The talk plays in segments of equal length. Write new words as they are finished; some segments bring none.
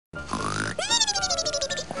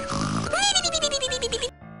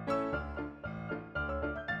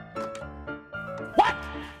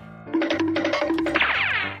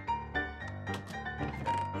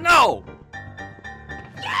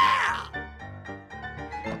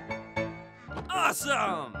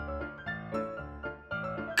Awesome!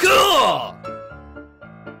 Cool!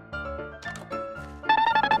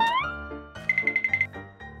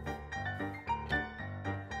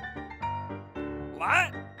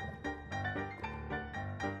 What?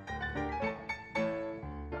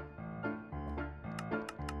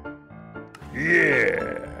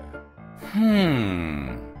 Yeah.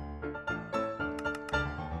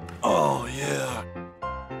 Oh, yeah.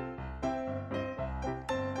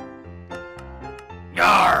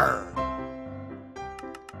 Yarr!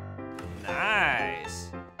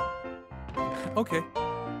 Nice. Okay.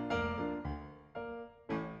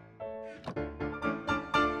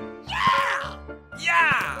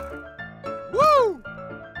 Yeah! Woo!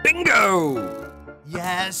 Bingo!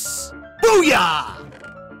 Yes! Booyah!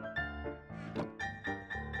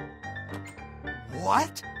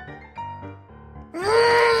 What?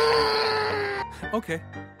 Okay.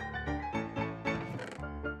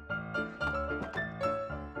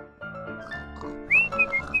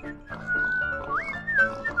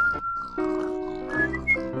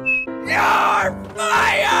 You're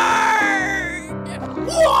fired!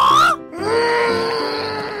 What?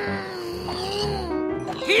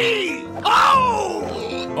 Hee-ho!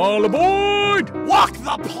 All aboard! Walk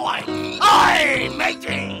the plank! Aye,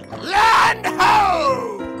 matey! Land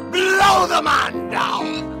ho! Blow the man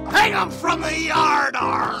down! Hang him from the yard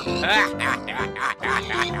arm!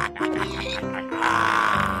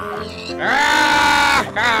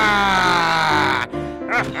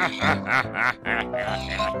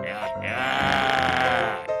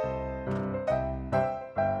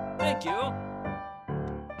 Thank you.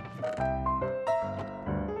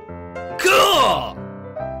 Cool!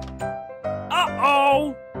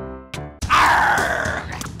 Uh-oh!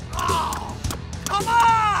 Arrgh! Oh, come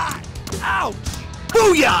on! Ouch!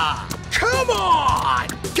 Booyah! Come on!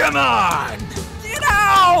 Come on! Get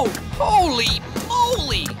out! Holy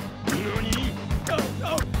moly!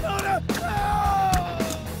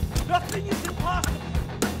 Nothing is impossible!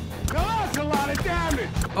 That's a lot of damage!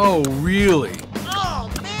 Oh, really? Oh,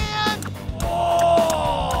 man! Oh!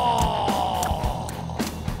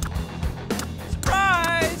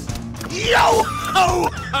 Surprise! Yo ho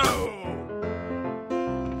ho!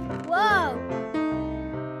 Whoa!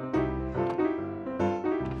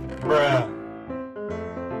 Bruh.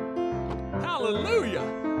 Hallelujah!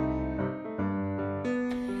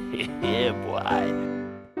 Yeah, boy.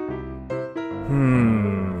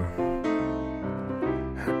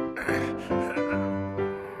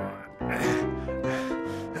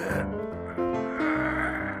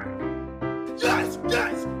 Yes,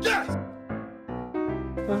 yes, yes!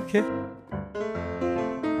 Okay.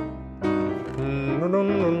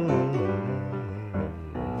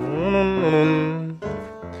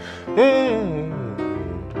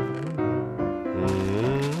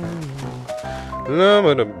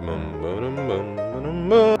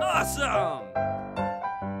 Awesome!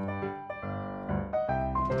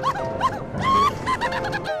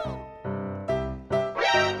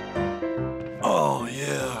 Oh,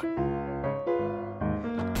 yeah.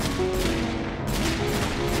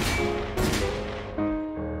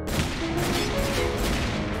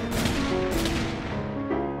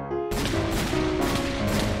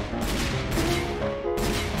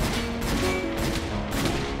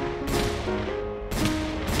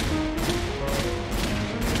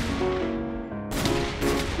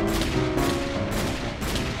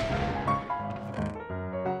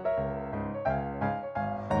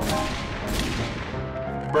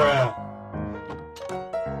 Bruh.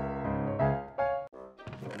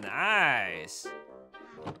 Nice.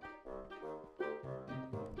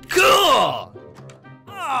 Cool!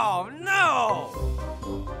 Oh, no!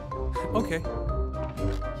 Okay.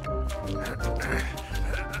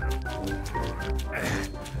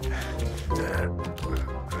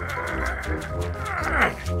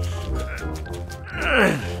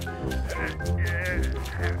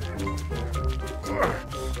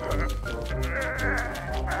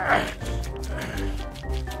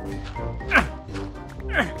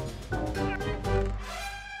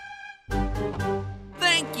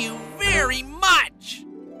 Thank you very much!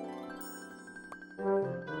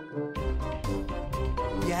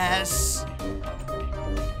 Yes.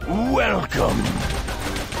 Welcome.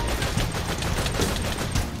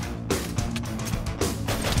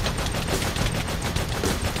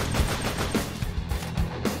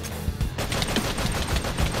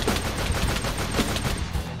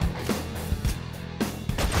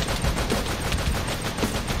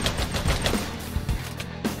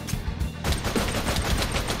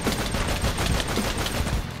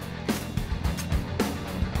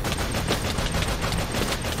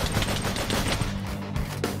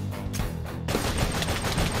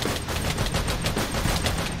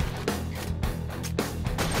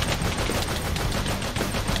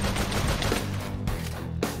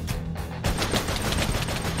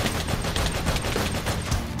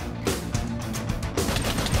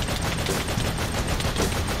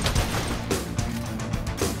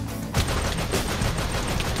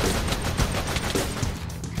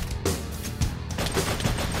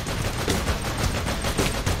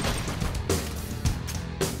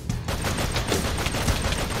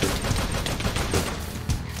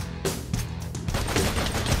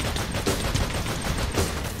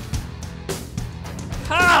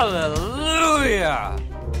 Hallelujah!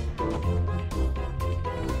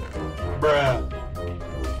 Bruh.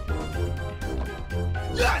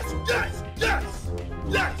 Yes, yes, yes,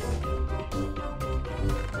 yes!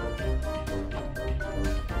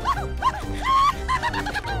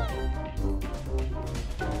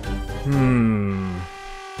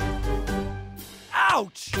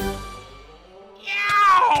 Ouch!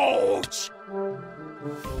 Ouch!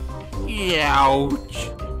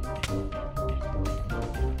 Ouch!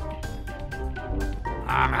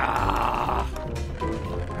 Ah.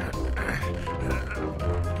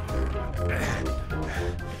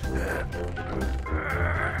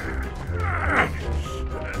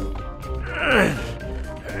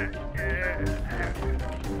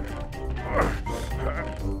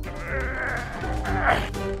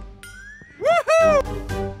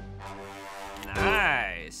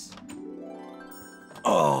 Nice.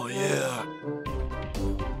 Oh, yeah.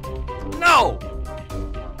 No!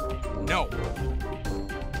 No.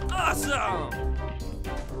 Awesome!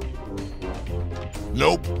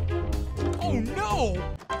 Nope. Oh no!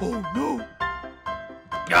 Oh, no.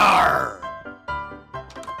 Yarr!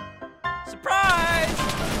 Surprise!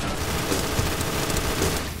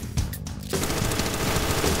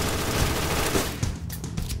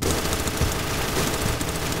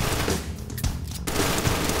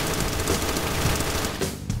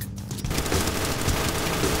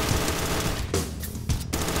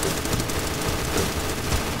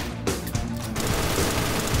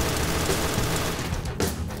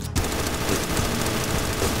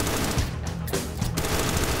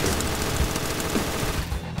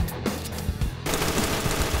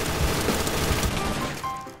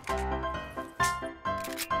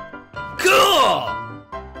 Cool!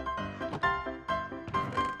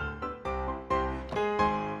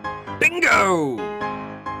 Bingo!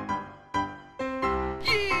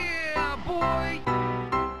 Yeah, boy!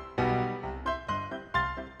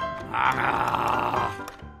 Ah.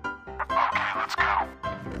 Okay, let's go.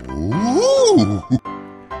 Ooh!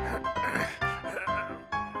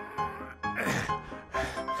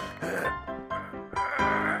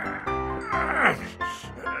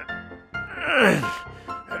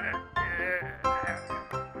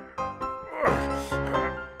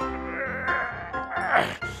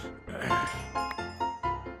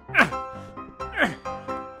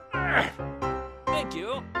 Thank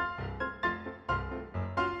you.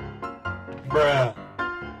 Bruh.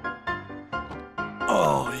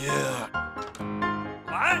 Oh, yeah.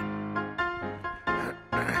 What?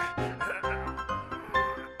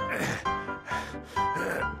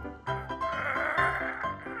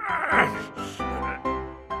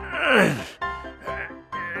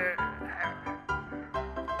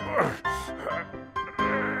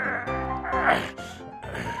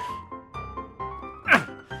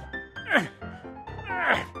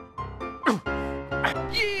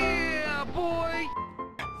 Yeah, boy!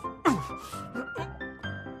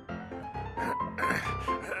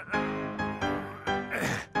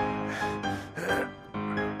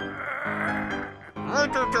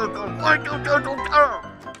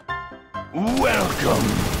 Welcome!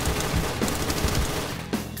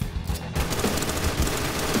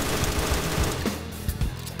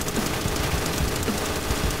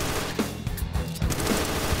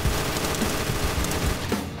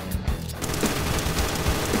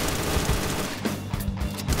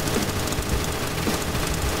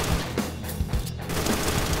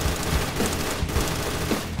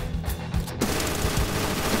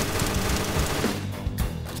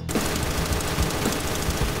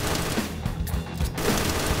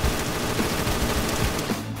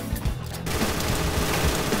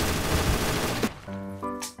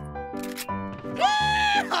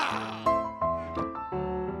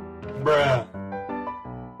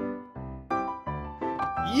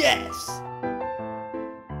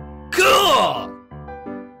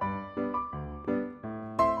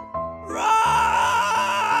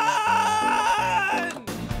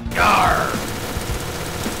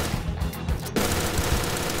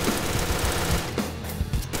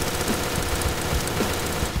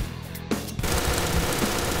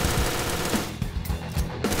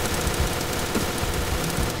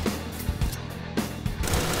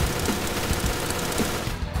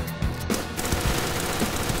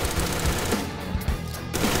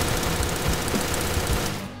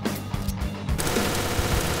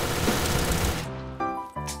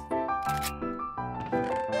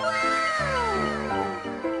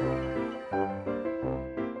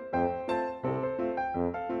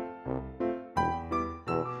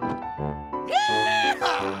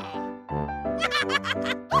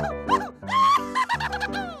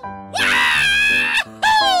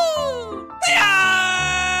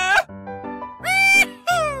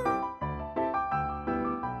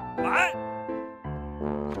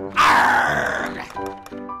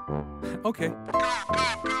 Okay.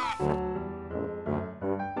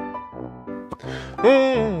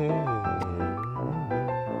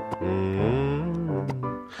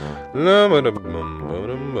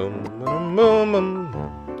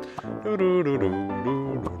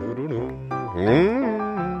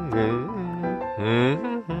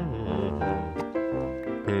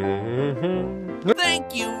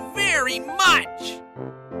 Thank you very much.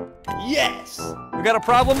 Yes. We got a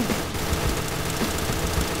problem?